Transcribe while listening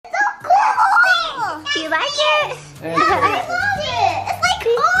it. I love it. It's like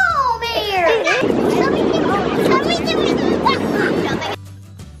home here.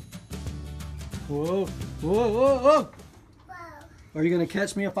 Whoa, whoa, whoa, whoa. Are you going to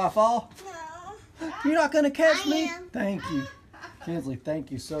catch me if I fall? No. You're not going to catch me? am. Thank you. Kinsley,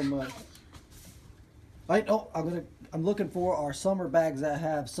 thank you so much. Wait, oh, I'm looking for our summer bags that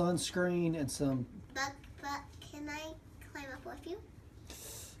have sunscreen and some. But can I climb up with you?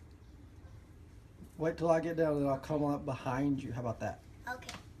 Wait till I get down and I'll come up behind you. How about that?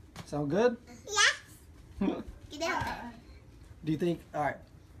 Okay. Sound good? Yes. Get down there. Do you think? All right.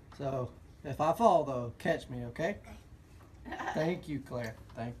 So if I fall though, catch me, okay? Thank you, Claire.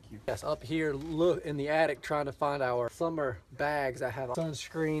 Thank you. Yes, up here, look in the attic, trying to find our summer bags that have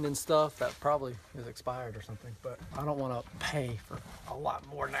sunscreen and stuff that probably is expired or something. But I don't want to pay for a lot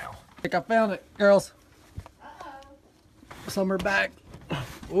more now. I think I found it, girls. Summer bag.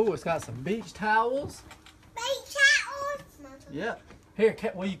 Oh, it's got some beach towels. Beach towels. Yeah. Here,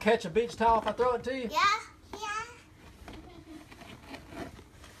 will you catch a beach towel if I throw it to you? Yeah.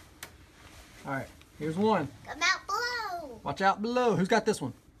 All right. Here's one. Come out below. Watch out below. Who's got this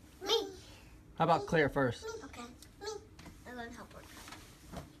one? Me. How about Claire first? Okay. Me. I'm going to help her.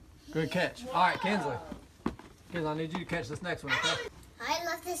 Good catch. All right, Kinsley. Kinsley, I need you to catch this next one, okay? I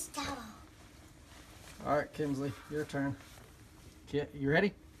love this towel. All right, Kinsley, your turn. You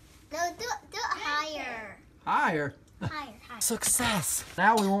ready? No, do it higher. Higher. Higher. Success.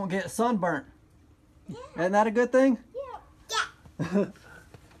 Now we won't get sunburnt. Yeah. Isn't that a good thing? Yeah.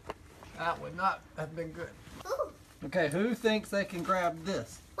 That would not have been good. Ooh. Okay, who thinks they can grab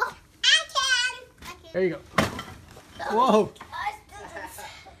this? Well, I can. There you go. Whoa.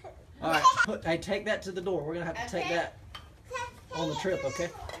 All right, hey, take that to the door. We're going to have to take that on the trip, okay?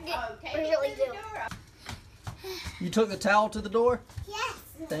 We really do. You took the towel to the door? Yes.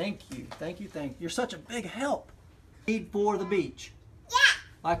 Thank you. Thank you. You're such a big help. Need for the beach? Yeah.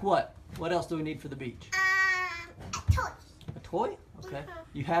 Like what? What else do we need for the beach? A toy. A toy? Okay.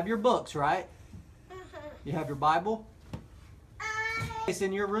 You have your books, right? You have your Bible? It's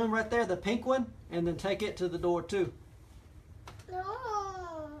in your room right there, the pink one, and then take it to the door too.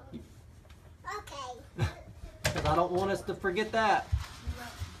 No. Okay. Because I don't want us to forget that.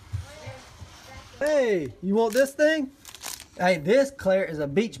 Hey, you want this thing? Hey, this, Claire, is a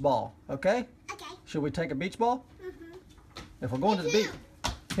beach ball, okay? Okay. Should we take a beach ball? If we're going to the beach.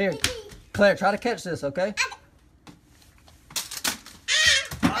 Here, Claire, try to catch this, okay?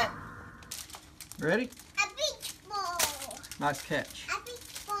 Ready? A beach ball. Nice catch. A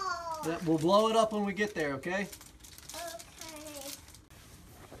beach ball. We'll blow it up when we get there, okay?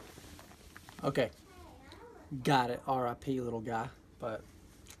 Okay. Okay. Got it. R.I.P. little guy. But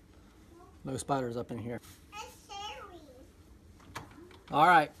no spiders up in here. All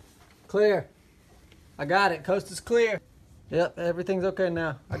right. Clear. I got it. Coast is clear. Yep, everything's okay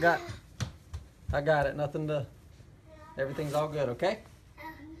now. I got it. Nothing to... Everything's all good, okay?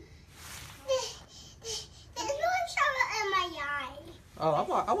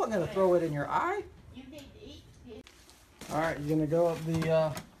 Oh, I wasn't going to throw it in your eye. All right, you going to go up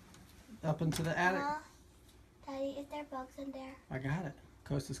the up into the attic? Daddy, is there bugs in there? I got it.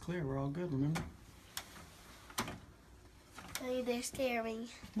 Coast is clear. We're all good, remember? Daddy, they scare me.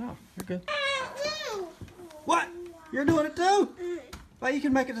 No, you're good. What? You're doing it too? Well, you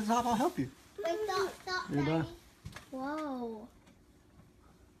can make it to the top. I'll help you. Wait, stop, You're done? Whoa.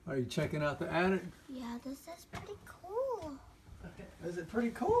 Are you checking out the attic? Yeah, this is pretty cool. Is it pretty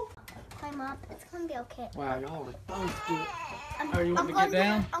cool? Climb up. It's going to be okay. Wow, y'all are both good. Are you wanting to get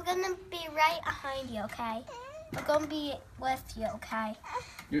down? I'm going to be right behind you, okay? I'm going to be with you, okay?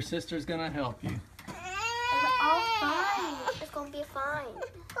 Your sister's going to help you. It's all fine. It's going to be fine.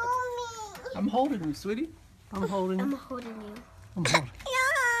 Hold me. I'm holding you, sweetie. I'm holding you. I'm holding you. I'm holding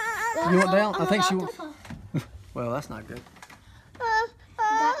Yeah. you. Want down? I think she will. will. Well, that's not good.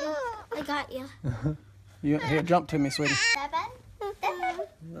 I got you. You here, jump to me, sweetie. Devin.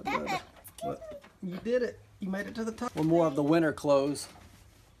 What? You did it. You made it to the top. One more of the winter clothes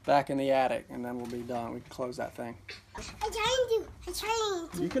back in the attic, and then we'll be done. We can close that thing. I'm trying to.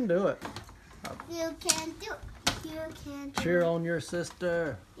 You can do it. You can do it. You can do Cheer on your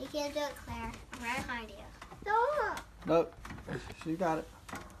sister. You can do it, Claire. I'm right behind you. No. Nope. She got it.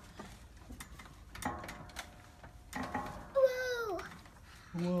 Whoa.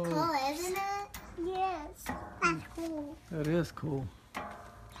 Whoa. Cool, isn't it? Yes. That's cool. That is cool.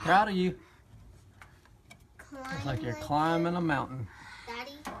 Proud of you. It's like you're climbing a mountain.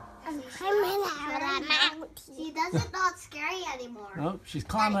 Daddy, I'm climbing a mountain. See, that's not scary anymore. Nope, she's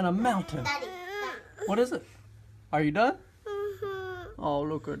climbing a mountain. Daddy. What is it? Are you done? Oh,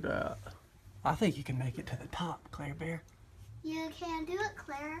 look at that. I think you can make it to the top, Claire Bear. You can do it,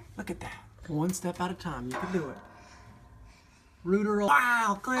 Claire. Look at that. One step at a time. You can do it. Root her.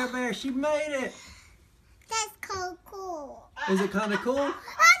 Wow, Claire Bear, she made it. That's cool. Is it kind of cool? Oh,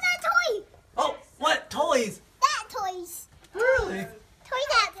 that toy. Oh, what? Toys? That toys. Really? Toy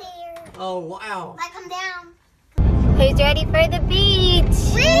that's here. Oh, wow. Like them down. Who's ready for the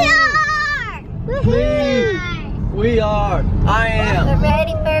beach? We are. Woohoo! We are. I am. We're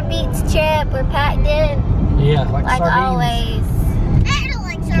ready for a beach trip. We're packed in. Yeah, like always. I don't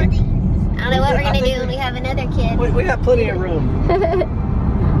like sardines. I don't know what we're gonna do when we have another kid. We got plenty of room.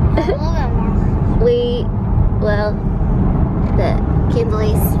 Well, the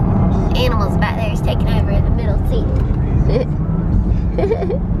Kinsley's animals back there is taking over the middle seat.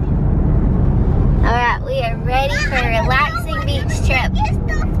 Alright, we are ready for a relaxing beach trip.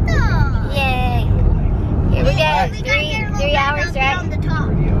 Yay! Here we go. 3 hours, right?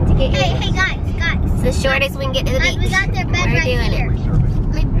 To get here. Hey, guys. It's the shortest we can get to the beach. We got their bed right here.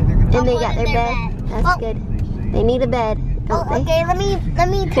 And they got their bed. That's good. They need a bed, don't they? Okay, let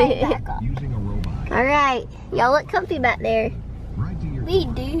me tie it back up. Alright, y'all look comfy back there. We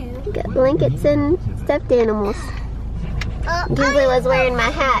do. Got blankets and stuffed animals. Kinsley was wearing my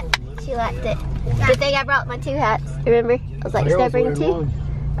hat. She liked it. Good thing I brought my 2 hats. Remember? I was like, should I bring 2?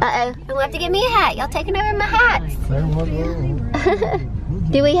 Uh-oh. You'll have to give me a hat. Y'all taking over my hats.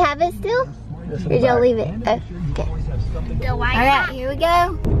 Do we have it still? Or did y'all leave it? Oh, okay. Alright, here we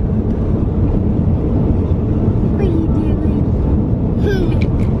go. What are you doing?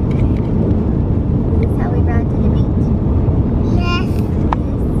 That's how we ride to the beach. Yes.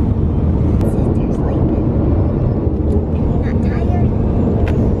 Sister's sleeping. Are you not tired?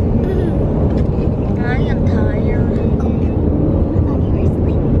 I am tired. I thought you were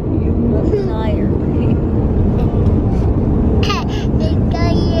asleep. I'm tired.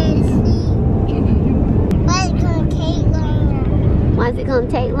 Why is it gonna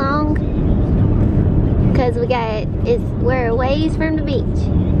take long? Because we're a ways from the beach,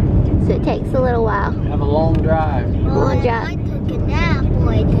 so it takes a little while. Have a long drive. Long drive. I took a nap,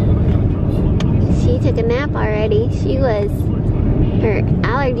 boy. She took a nap already. Her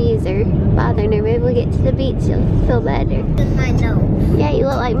allergies are bothering her. Maybe we'll get to the beach, she'll feel better. In my nose. Yeah, you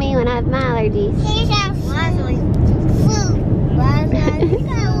look like me when I have my allergies. I am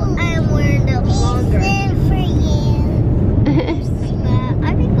wearing them longer. For you.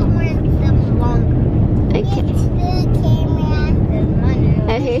 I think I'm wearing them longer. Okay.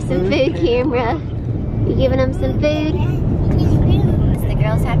 Oh, here's some food camera. You giving them some food? The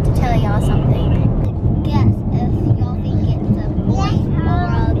girls have to tell y'all something. Guess if y'all think it's a boy or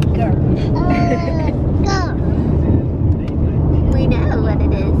a girl. Girl. We know what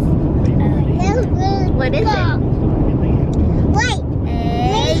it is. What is it? Wait.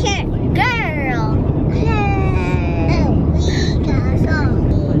 Girl. Yay!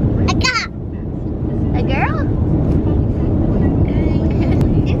 A girl? Do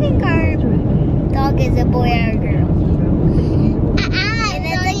you think our dog is a boy or a girl? And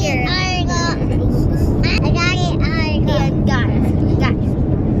it's a girl.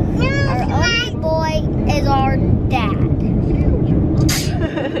 Our only boy is our dad.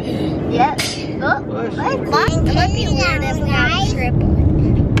 Yep. Oh, It might be weird if we have a triplet.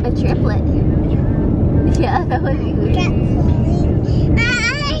 a triplet. Yeah, that would be weird.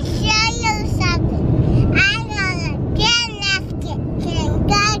 I'll show you something. I got a gymnastics and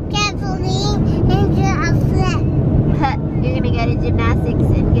got trampoline and do a flip. You're gonna go to gymnastics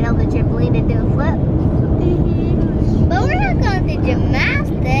and get on the trampoline and do a flip? But we're not going to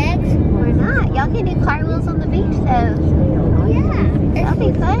gymnastics. We're not. Y'all can do cartwheels on the beach though. Yeah. That'll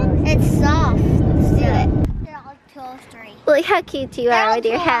be fun. It's soft. Let's do it. They're all 2 or 3. Look how cute you are with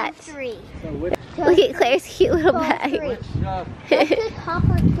your hats. 3. Look at Claire's cute little bag.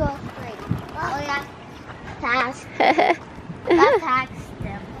 Hopper 2 or 3. Oh yeah. Task. That tax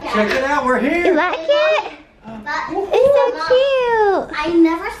them. Check it out, we're You here. like it? It's so cute. I've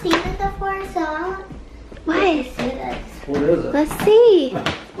never seen it before, so I want What? to see this. What is it? Let's see.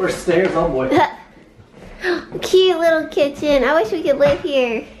 Where's stairs? Oh boy. Cute little kitchen. I wish we could live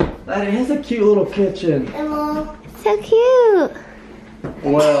here. That is a cute little kitchen. Hello. So cute.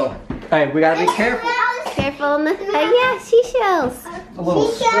 Well, hey, we gotta be careful. Careful on the. Oh yeah, seashells. A little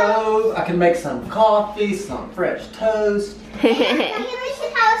stove. I can make some coffee, some fresh toast, Maybe we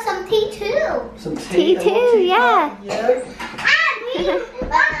should have some tea too. some Tea tea. too, yeah. Yeah.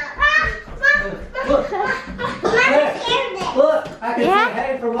 Look, look, I can Yeah. say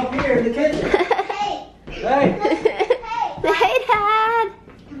hey from up here in the kitchen. Hey. Hey. Hey, Dad.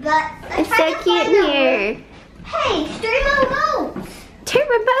 But It's so cute in here. Hey, stream of boats. Turn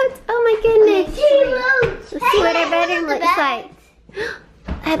my boats. Oh my goodness. Let's see what our bedroom looks like.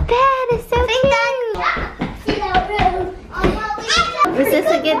 A bed is so cute. Is this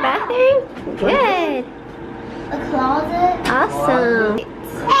a good bathroom? Good. A closet. Awesome.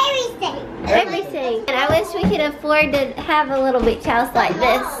 Everything. Everything. And I wish we could afford to have a little beach house like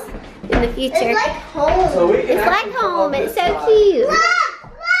this in the future. It's like home. So we can It's like actually home. put It's this so side. cute.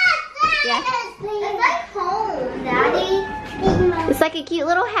 Yeah. It's like home, Daddy. It's like a cute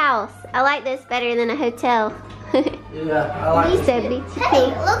little house. I like this better than a hotel. Yeah, I like He's it. so beachy Hey,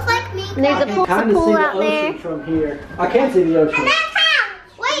 too. it looks like me. And there's I a can pool, kind of see pool the out ocean there. from here. I can't see the ocean. And that's how.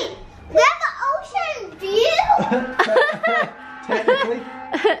 Wait, we have the ocean view.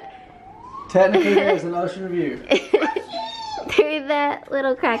 Technically, there's an ocean view. Through that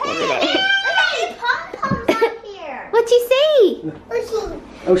little crack over there. Look how many pom-poms out here. What you see? Ocean.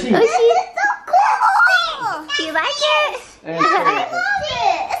 Ocean. This is so cool. Do you like it? And I love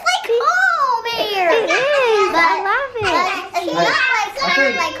it. It's like home here. It is. I love it. But it's not like kind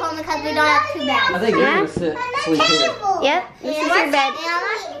of like home because we don't have two I beds. think you're Yeah. gonna sleep here. Yep, this is your bed.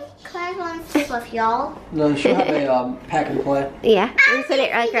 Claire's want to sleep with y'all. No, she'll have a pack and play. Yeah, we put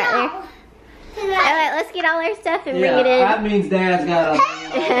it like right there. Alright, let's get all our stuff and bring it in. that means Dad's got a.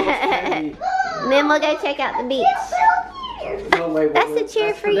 And then we'll go check out the beach. No, wait, That's a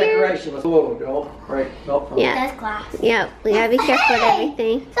chair for your- decoration. Whoa, don't break. Nope. Yeah. That's glass. Yep, we gotta be careful with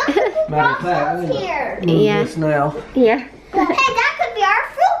everything. Matter of fact, I'm gonna Here. move Yeah. this now. Yeah. Hey, that could be our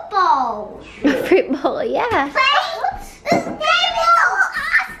fruit bowl. Fruit bowl, yeah. This table.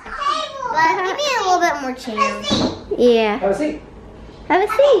 But give me a little bit more chairs. Yeah. Have a seat. Have a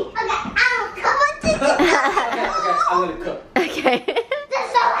seat. Okay, I'll come with this. Okay, I'm gonna cook. Okay. This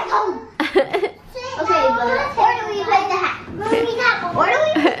is like home. Okay, but where do we put the hat? Where do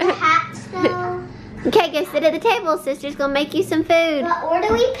we put the hats though? Okay, go sit at the table. Sister's gonna make you some food. But where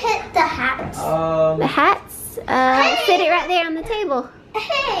do we put the hats? The hats? Sit it right there on the table.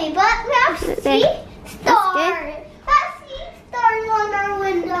 Hey, but we have Right sea there. stars. That's sea stars on our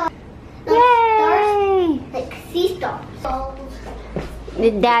window. No, Yay! stars, like sea stars.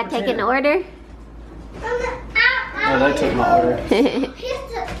 Did Dad take an order? Oh, they took my order. Claire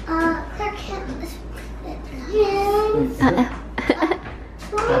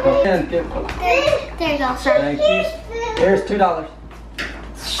can't. And give- There you go, sir. Thank you. Here's $2.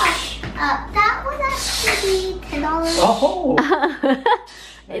 That was actually $10. Oh.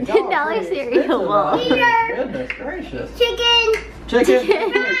 $10 cereal bowl. Goodness gracious. Chicken.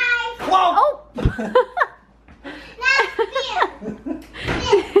 Chicken. Fries. Whoa. Oh!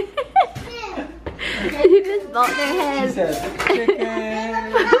 You just bumped their He heads. says chicken.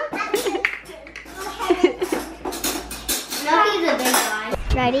 No, he's a big guy.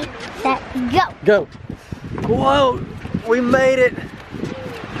 Ready, set, go. Go. Whoa. We made it.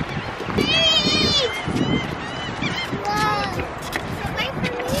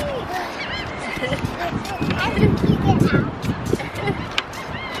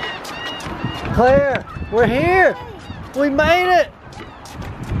 Claire, we're here. We made it.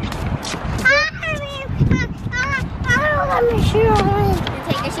 You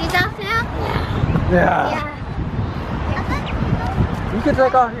take your shoes off now? Yeah. You can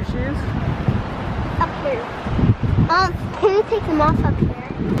take off your shoes. Up here. Can you take them off up here? Is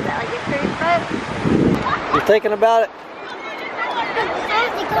that like your first boat? You're thinking about it?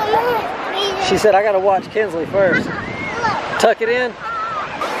 She said, I gotta watch Kinsley first. Tuck it in.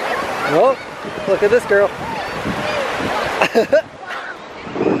 Oh, look at this girl.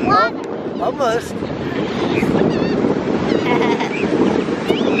 What? Almost.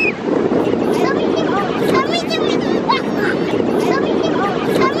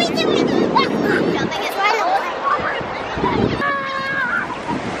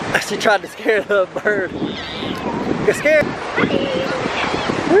 She tried to scare the bird. Get scared.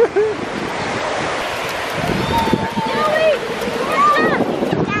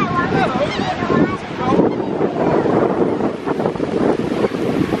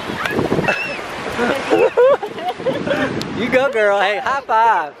 You go, girl. Hey, high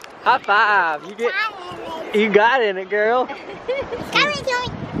five. High five. You got in it, girl.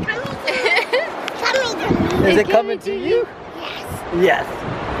 Is it coming to you? Yes.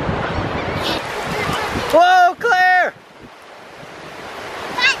 Whoa, Claire!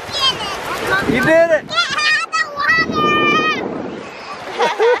 You did it.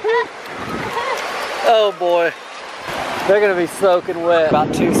 Oh boy. They're gonna be soaking wet.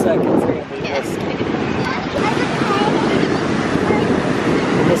 About 2 seconds. They're gonna be this.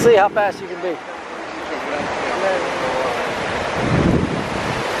 We'll see how fast you can be.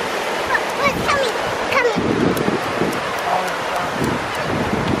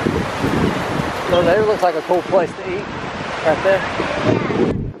 So there looks like a cool place to eat. Right there.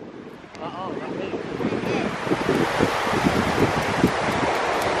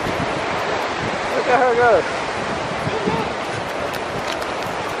 Look at her go.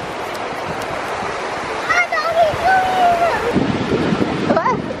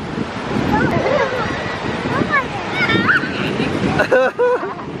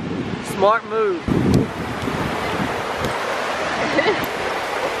 Smart move.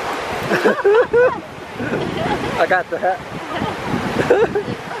 I got the hat.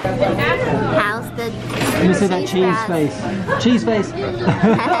 How's the Let me see that cheese face. Cheese face.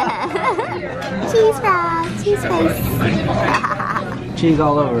 cheese fries? Cheese face. Cheese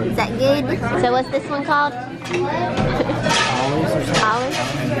all over it. Is that good? So what's this one called? Olive.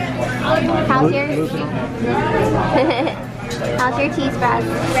 How's yours? How's your cheese fries?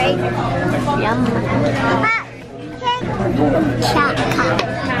 Great. Yum.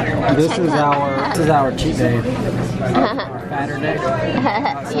 This is our cheat day. Fatter day.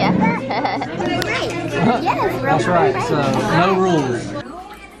 Yeah. Yes, That's right. So no rules.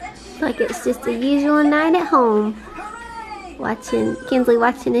 Like it's just a usual night at home. Kinsley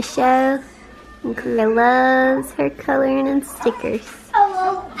watching a show. And Claire loves her coloring and stickers.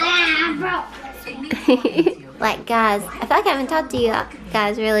 Like guys, I feel like I haven't talked to you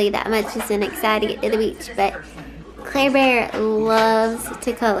guys really that much. Just been excited to get to the beach, but Claire Bear loves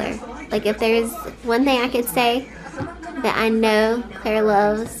to color. Like if there's one thing I could say that I know Claire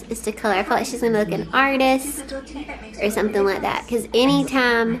loves is to color. I feel like she's gonna be like an artist or something like that. Cause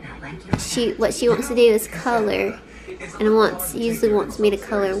anytime what she wants to do is color, and usually wants me to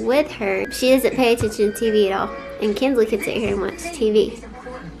color with her. She doesn't pay attention to TV at all, and Kinsley can sit here and watch TV.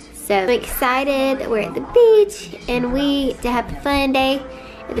 So I'm excited that we're at the beach and we to have a fun day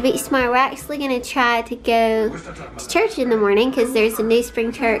at the beach tomorrow. We're actually gonna try to go to church in the morning because there's a new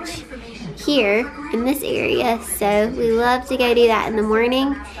spring church here in this area. So we love to go do that in the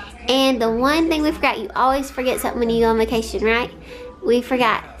morning. And the one thing we forgot, you always forget something when you go on vacation, right? We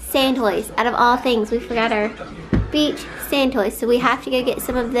forgot sand toys. Out of all things, we forgot our beach sand toys, so we have to go get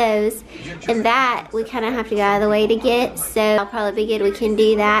some of those, and that we kind of have to go out of the way to get. So I'll probably be good. We can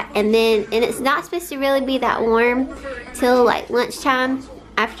do that, and it's not supposed to really be that warm till like lunchtime,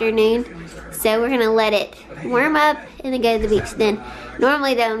 afternoon. So we're gonna let it warm up and then go to the beach. Then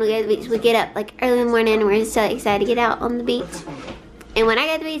normally though, when we go to the beach, we get up like early in the morning and we're just so excited to get out on the beach. And when I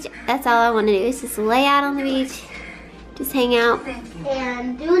go to the beach, that's all I want to do is just lay out on the beach. Just hang out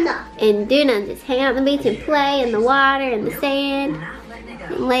and do nothing. And do nothing. Just hang out on the beach and play in the water and the sand.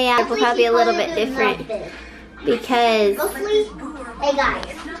 And lay out will probably be a little bit different because. Hopefully, hey guys.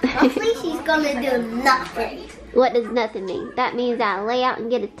 Hopefully she's gonna do nothing. What does nothing mean? That means I lay out and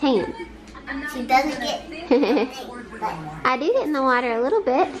get a tan. She doesn't get. I do get in the water a little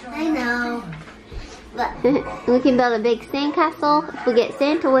bit. I know. But we can build a big sand castle if we get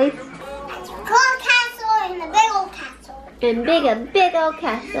sand toys. Small castle and a big old castle. And a big old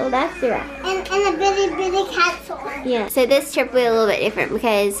castle, that's right. And a bitty castle. Yeah, so this trip will be a little bit different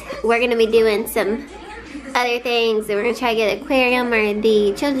because we're going to be doing some other things. We're going to try to get an aquarium or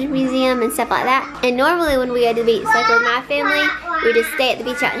the children's museum and stuff like that. And normally when we go to the beach, like with my family, we just stay at the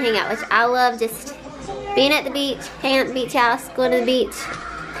beach out and hang out, which I love, just being at the beach, hanging out at the beach house, going to the beach.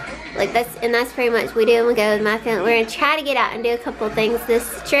 Like that's pretty much what we do when we go with my family. We're gonna try to get out and do a couple of things this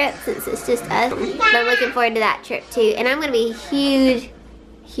trip since it's just us. But I'm looking forward to that trip too. And I'm gonna be huge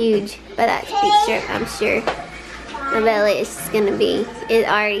by that beach trip, I'm sure. My belly is just gonna be, it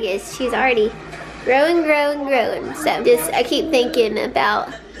already is. She's already growing. So I keep thinking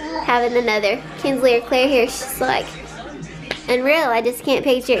about having another Kinsley or Claire here. She's like, unreal, I just can't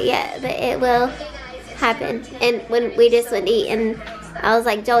picture it yet, but it will happen. And when we just went to eat, and I was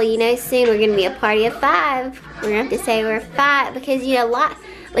like, Joel, you know, soon we're gonna be a party of 5. We're gonna have to say we're 5 because, you know,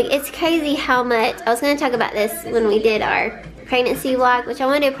 it's crazy how much. I was gonna talk about this when we did our pregnancy vlog, which I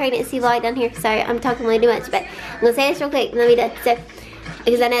want to do a pregnancy vlog down here. Sorry, I'm talking way too much, but I'm gonna say this real quick and then we done. So,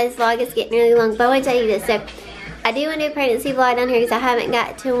 because I know this vlog is getting really long, but I want to tell you this. So, I do want to do a pregnancy vlog down here because I haven't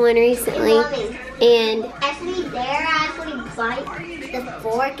got to one recently. And actually, I bite the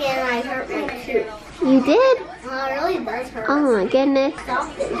fork and I hurt my tooth. You did? Well, it really does hurt. Oh my goodness.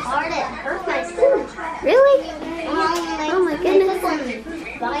 Something hard, it hurt my tooth. Really? Oh my goodness.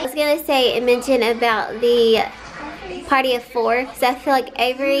 I was gonna say and mention about the party of 4, because I feel like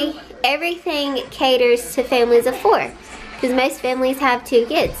everything caters to families of 4, because most families have 2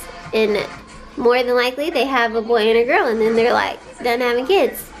 kids, and more than likely they have a boy and a girl, and then they're like done having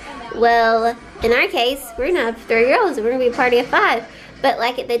kids. Well, in our case, we're gonna have 3 girls, and we're gonna be a party of 5. But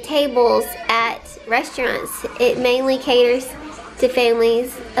like at the tables at restaurants, it mainly caters to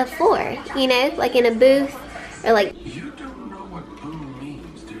families of 4, you know, like in a booth or like